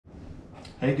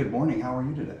Hey, good morning. How are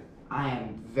you today? I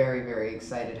am very, very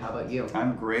excited. How about you?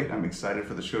 I'm great. I'm excited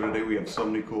for the show today. We have so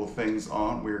many cool things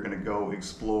on. We're going to go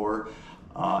explore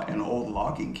an old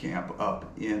logging camp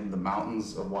up in the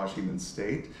mountains of Washington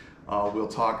State. We'll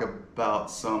talk about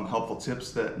some helpful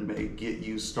tips that may get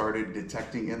you started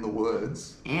detecting in the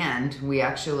woods. And we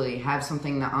actually have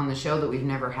something on the show that we've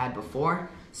never had before.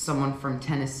 Someone from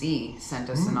Tennessee sent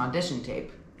us an audition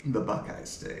tape. The Buckeye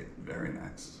State. Very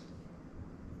nice.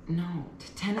 No,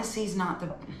 Tennessee's not the...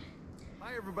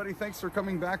 Hi everybody, thanks for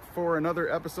coming back for another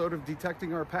episode of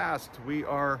Detecting Our Past. We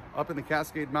are up in the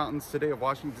Cascade Mountains today of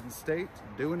Washington State,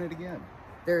 doing it again.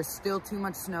 There's still too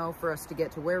much snow for us to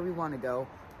get to where we want to go,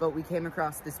 but we came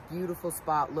across this beautiful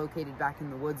spot located back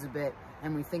in the woods a bit,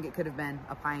 and we think it could have been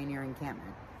a pioneer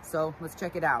encampment. So let's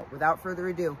check it out. Without further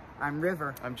ado, I'm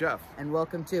River. I'm Jeff. And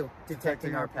welcome to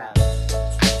Detecting Our Past.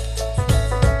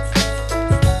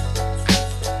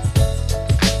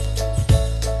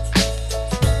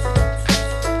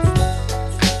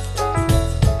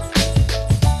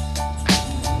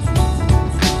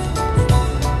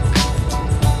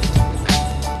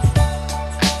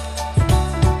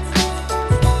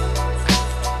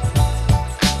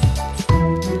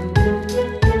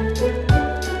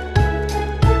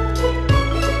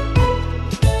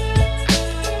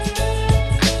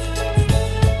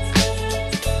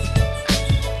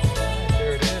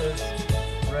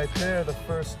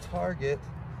 Target.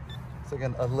 It's like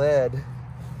a lead.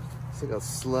 It's like a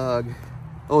slug.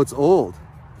 Oh, it's old.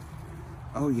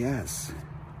 Oh, yes.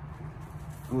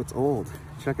 Oh, it's old.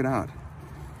 Check it out.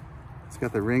 It's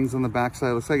got the rings on the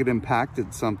backside. Looks like it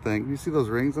impacted something. You see those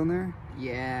rings on there?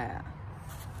 Yeah.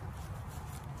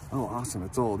 Oh, awesome.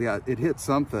 It's old. Yeah, it hit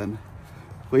something.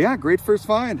 But yeah, great first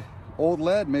find. Old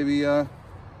lead, maybe early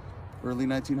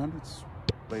 1900s,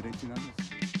 late 1800s.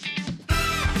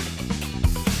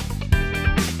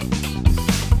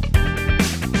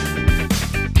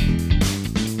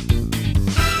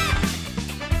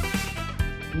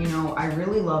 You know, I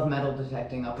really love metal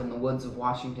detecting up in the woods of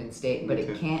Washington State, but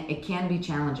it can be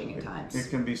challenging at times. It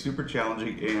can be super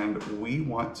challenging, and we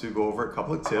want to go over a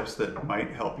couple of tips that might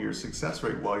help your success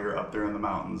rate while you're up there in the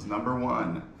mountains. Number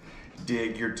one,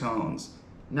 dig your tones.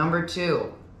 Number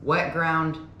two, wet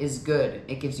ground is good.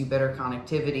 It gives you better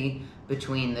connectivity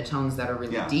between the tones that are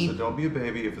really deep. So don't be a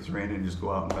baby. If it's raining, just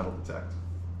go out and metal detect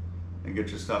and get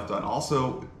your stuff done.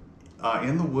 Also,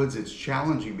 in the woods, it's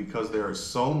challenging because there is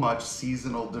so much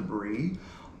seasonal debris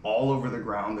all over the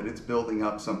ground that it's building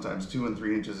up sometimes 2 and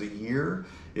 3 inches a year.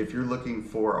 If you're looking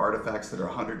for artifacts that are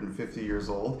 150 years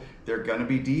old, they're going to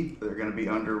be deep. They're going to be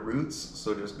under roots.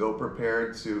 So just go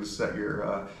prepared to set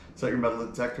your metal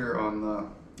detector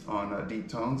on deep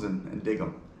tones and dig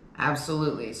them.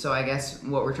 Absolutely. So I guess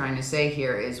what we're trying to say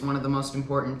here is one of the most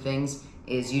important things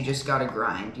is you just got to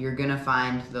grind. You're going to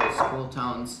find those cool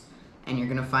tones and you're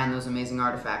gonna find those amazing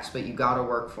artifacts, but you gotta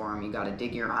work for them. You gotta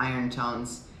dig your iron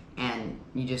tones, and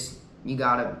you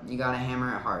gotta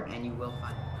hammer it hard, and you will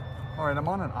find them. All right, I'm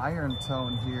on an iron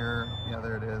tone here. Yeah,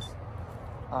 there it is.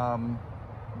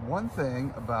 One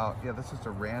thing about, this is just a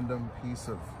random piece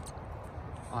of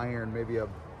iron, maybe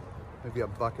a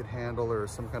bucket handle or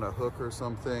some kind of hook or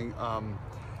something.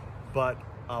 But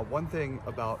one thing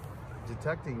about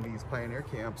detecting these pioneer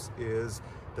camps is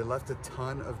they left a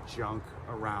ton of junk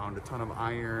around, a ton of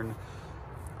iron,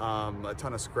 a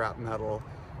ton of scrap metal,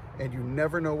 and you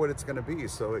never know what it's going to be.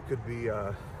 So it could be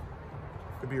a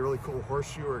really cool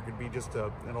horseshoe, or it could be just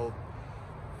an old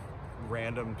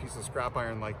random piece of scrap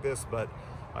iron like this. But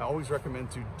I always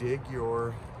recommend to dig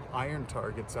your iron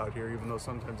targets out here, even though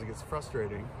sometimes it gets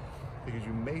frustrating, because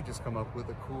you may just come up with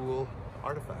a cool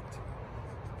artifact.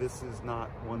 This is not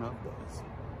one of those.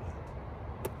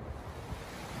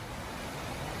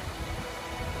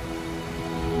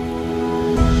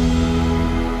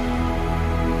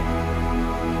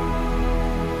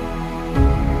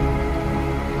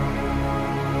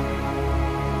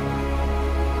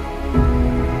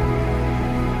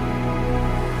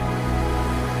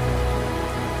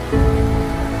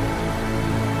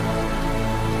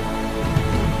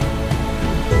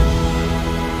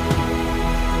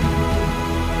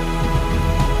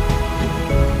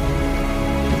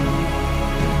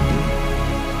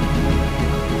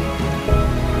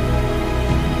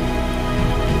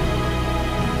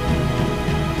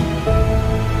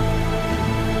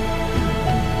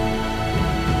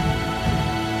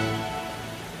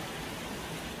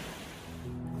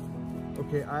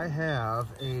 Okay, I have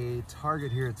a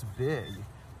target here. It's big.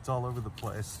 It's all over the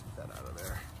place. Get that out of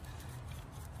there.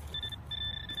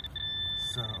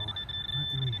 So, what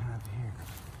do we have here?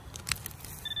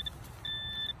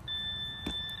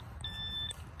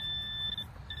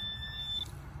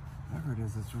 whatever it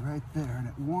is, it's right there, and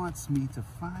it wants me to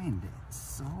find it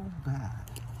so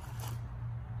bad.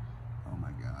 Oh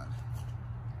my God.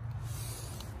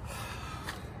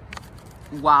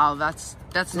 Wow, that's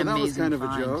an amazing that was kind of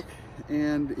find. a joke,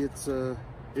 and it's a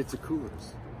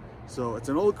Coors. So it's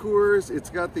an old Coors. It's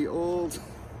got the old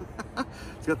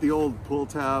it's got the old pull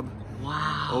tab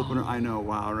opener. I know,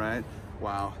 wow, right?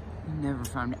 Wow. Never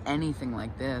found anything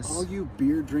like this. All you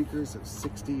beer drinkers of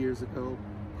 60 years ago,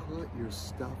 put your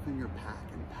stuff in your pack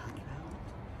and pack it out.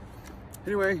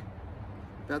 Anyway,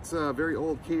 that's a very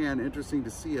old can. Interesting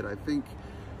to see it. I think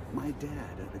my dad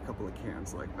had a couple of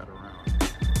cans like that around.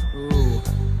 Ooh.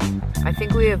 I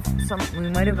think we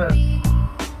might have a...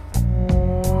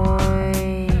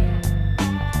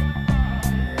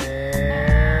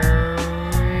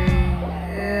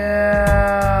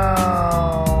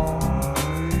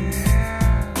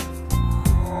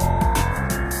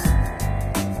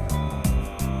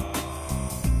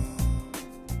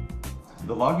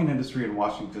 The logging industry in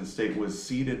Washington State was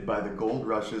seeded by the gold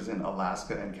rushes in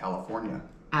Alaska and California.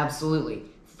 Absolutely.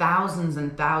 Thousands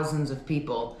and thousands of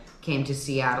people came to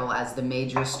Seattle as the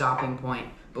major stopping point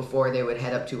before they would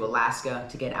head up to Alaska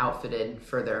to get outfitted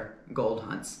for their gold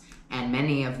hunts. And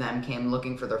many of them came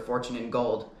looking for their fortune in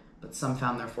gold, but some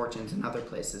found their fortunes in other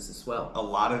places as well. A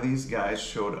lot of these guys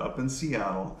showed up in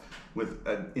Seattle with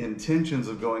intentions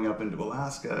of going up into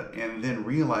Alaska, and then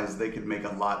realized they could make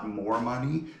a lot more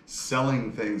money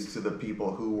selling things to the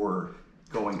people who were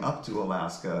going up to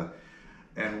Alaska.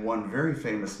 And one very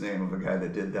famous name of a guy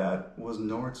that did that was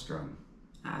Nordstrom.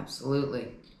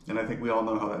 Absolutely. And I think we all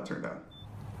know how that turned out.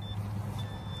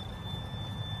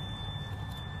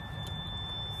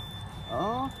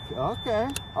 Oh, okay.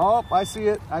 Oh, I see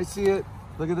it. I see it.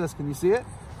 Look at this. Can you see it?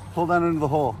 Pull down into the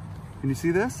hole. Can you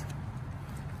see this?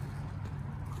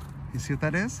 You see what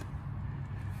that is?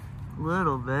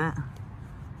 Little bit.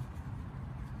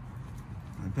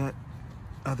 I bet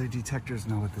other detectors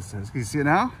know what this is. Can you see it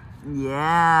now?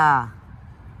 Yeah.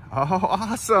 Oh,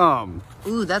 awesome.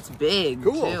 Ooh, that's big,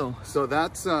 cool. too. So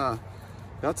that's a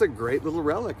great little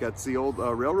relic. That's the old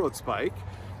railroad spike.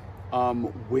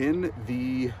 When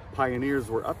the pioneers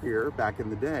were up here back in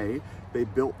the day, they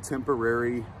built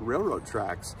temporary railroad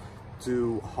tracks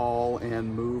to haul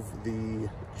and move the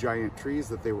giant trees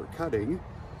that they were cutting,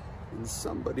 and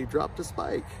somebody dropped a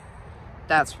spike.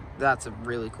 That's a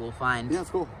really cool find. Yeah, it's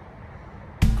cool.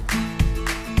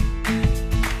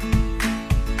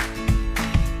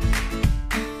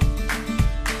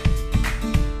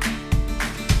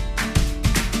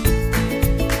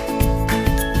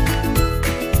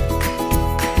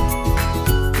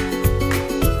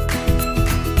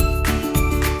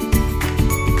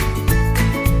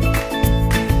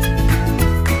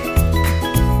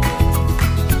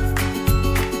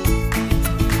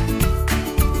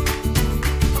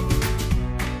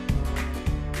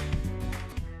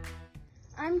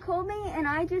 I'm Colby, and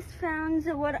I just found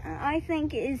what I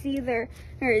think is either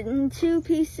 2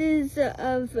 pieces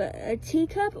of a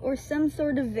teacup or some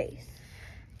sort of vase.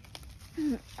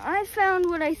 I found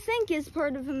what I think is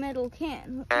part of a metal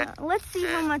can. Let's see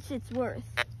how much it's worth.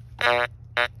 Can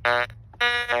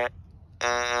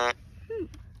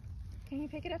you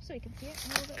pick it up so we can see it a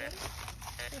little bit better?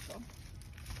 Careful.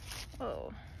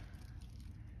 Oh.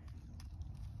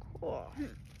 Cool.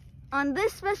 On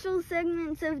this special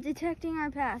segment of Detecting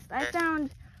Our Past, I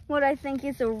found what I think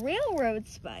is a railroad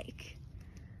spike.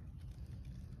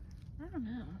 I don't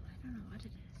know what it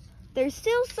is. There's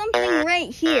still something right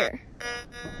here.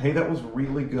 Hey, that was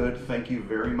really good. Thank you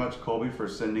very much, Colby, for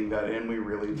sending that in. We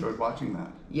really enjoyed watching that.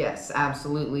 Yes,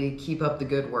 absolutely. Keep up the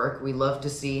good work. We love to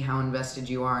see how invested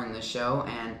you are in the show,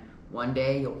 and one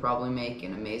day you'll probably make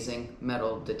an amazing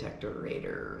metal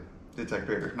detectorator.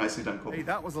 Detector. Nicely done, Colby. Hey,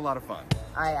 that was a lot of fun.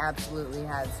 I absolutely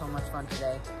had so much fun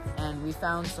today, and we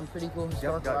found some pretty cool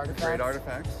historical artifacts. Great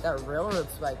artifacts. That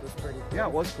railroad spike was pretty cool. Yeah,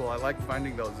 it was cool. I like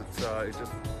finding those. It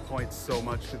just points so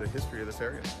much to the history of this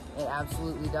area. It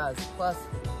absolutely does. Plus,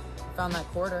 found that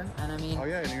quarter, and I mean... Oh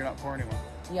yeah, and you're not poor anymore.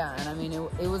 Yeah, and I mean,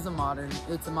 it's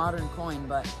a modern coin,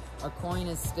 but a coin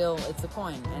is still, it's a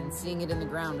coin, and seeing it in the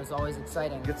ground is always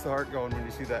exciting. It gets the heart going when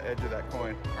you see that edge of that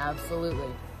coin.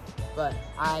 Absolutely. But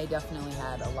I definitely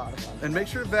had a lot of fun. And make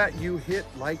sure that you hit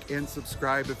like and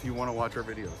subscribe if you want to watch our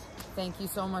videos. Thank you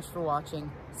so much for watching.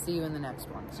 See you in the next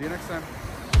one. See you next time.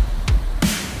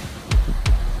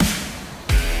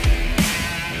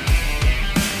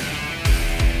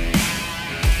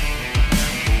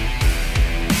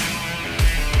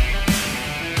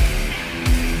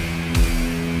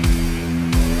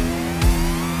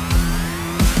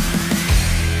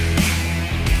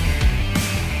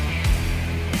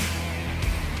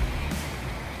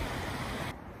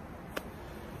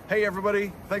 Hey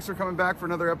everybody, thanks for coming back for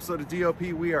another episode of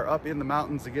DOP. We are up in the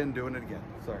mountains again, doing it again.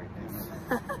 Sorry.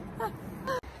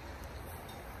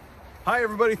 Hi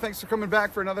everybody, thanks for coming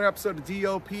back for another episode of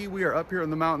DOP. We are up here in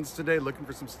the mountains today looking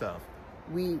for some stuff.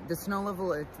 The snow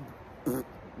level,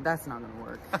 that's not gonna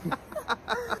work.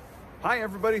 Hi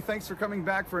everybody, thanks for coming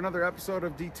back for another episode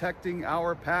of Detecting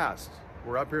Our Past.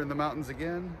 We're up here in the mountains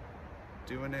again,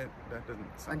 doing it. That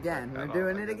doesn't sound Again, right we're at all,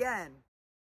 doing I it guess. again.